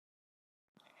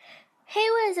Hey,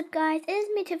 what is up guys, it is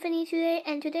me Tiffany today,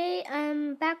 and today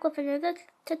I'm back with another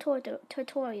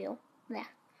tutorial. Yeah.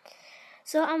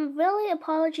 So I'm really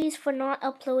apologies for not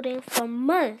uploading for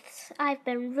months. I've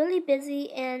been really busy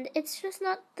and it's just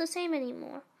not the same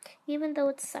anymore, even though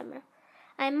it's summer.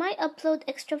 I might upload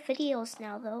extra videos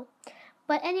now though.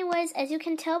 But anyways, as you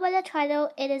can tell by the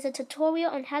title, it is a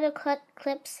tutorial on how to cut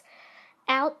clips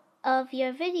out of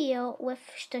your video with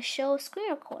the Shou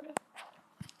screen recorder.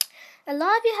 A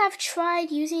lot of you have tried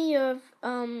using your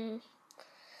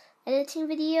editing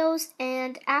videos,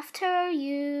 and after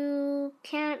you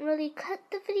can't really cut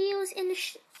the videos in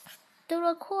the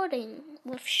recording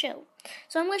with Shou.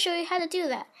 So I'm going to show you how to do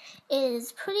that. It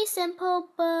is pretty simple,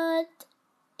 but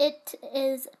it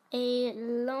is a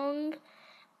long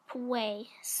way.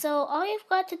 So all you've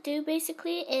got to do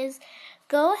basically is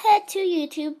go ahead to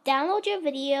YouTube, download your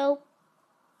video,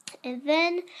 and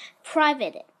then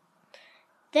private it.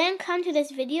 Then come to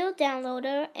this video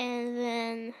downloader and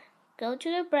then go to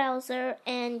the browser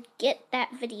and get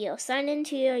that video. Sign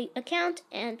into your account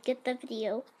and get the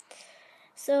video.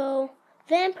 So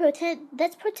then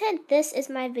let's pretend this is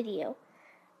my video.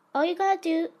 All you gotta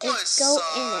do is go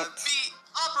in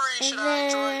it. And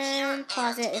then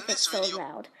pause it if it's so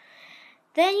loud.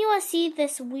 Then you will see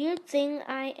this weird thing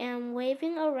I am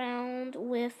waving around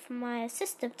with my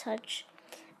assistive touch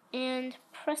and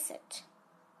press it.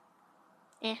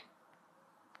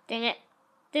 Dang it.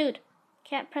 Dude,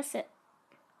 can't press it.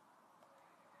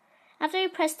 After you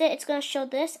pressed it, it's going to show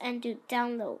this and do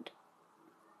download.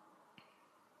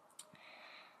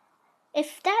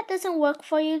 If that doesn't work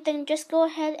for you, then just go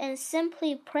ahead and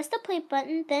simply press the play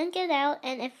button, then get out,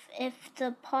 and if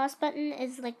the pause button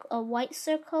is like a white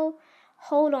circle,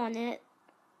 hold on it,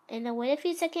 and then wait a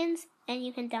few seconds, and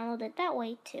you can download it that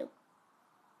way too.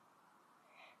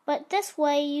 But this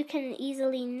way, you can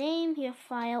easily name your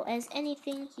file as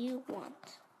anything you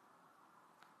want.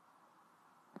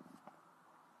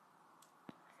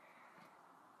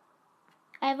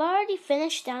 I've already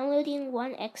finished downloading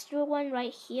one extra one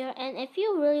right here, and if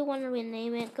you really want to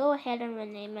rename it, go ahead and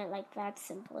rename it like that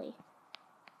simply.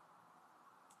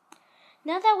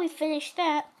 Now that we finished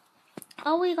that,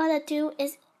 all we gotta do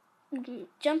is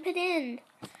jump it in.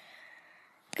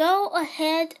 Go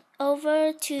ahead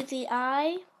over to the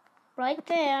eye. Right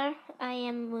there, I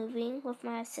am moving with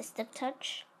my assistive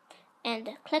touch, and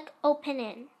click open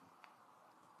in.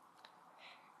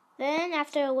 Then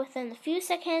within a few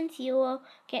seconds, you will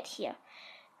get here.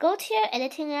 Go to your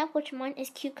editing app, which mine is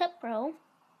CapCut Pro.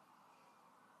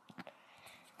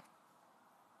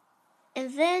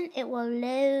 And then it will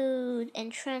load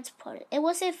and transport it. It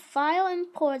will say file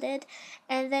imported,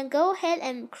 and then go ahead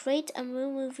and create a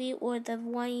movie or the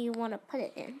one you want to put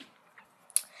it in.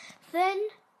 Then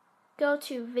go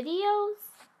to videos.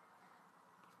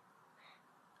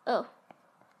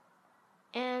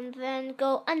 And then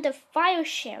go under file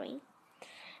sharing.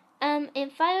 In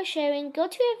file sharing, go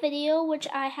to your video, which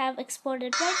I have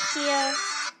exported right here,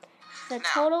 the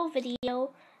total video,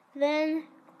 then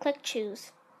click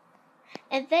choose.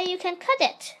 And then you can cut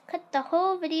it. Cut the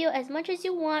whole video as much as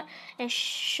you want, and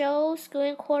Shou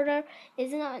screen recorder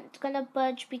is not gonna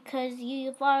budge because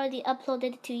you've already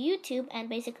uploaded it to YouTube and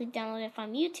basically downloaded it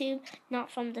from YouTube, not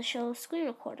from the Shou screen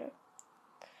recorder.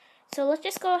 So let's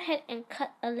just go ahead and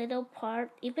cut a little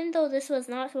part. Even though this was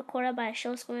not recorded by a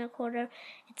Shou screen recorder,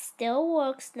 it still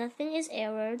works. Nothing is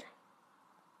errored.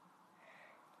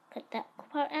 Cut that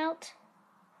part out.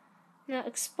 Now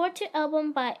export to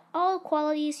album by all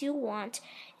qualities you want.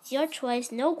 It's your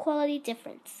choice, no quality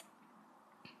difference.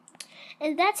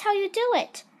 And that's how you do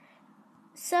it.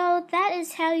 So that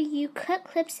is how you cut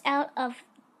clips out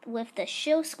with the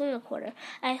Shou screen recorder.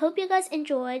 I hope you guys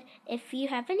enjoyed. If you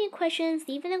have any questions,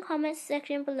 leave it in the comments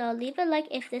section below. Leave a like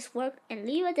if this worked, and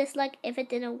leave a dislike if it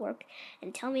didn't work,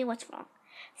 and tell me what's wrong.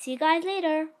 See you guys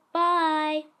later.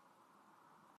 Bye.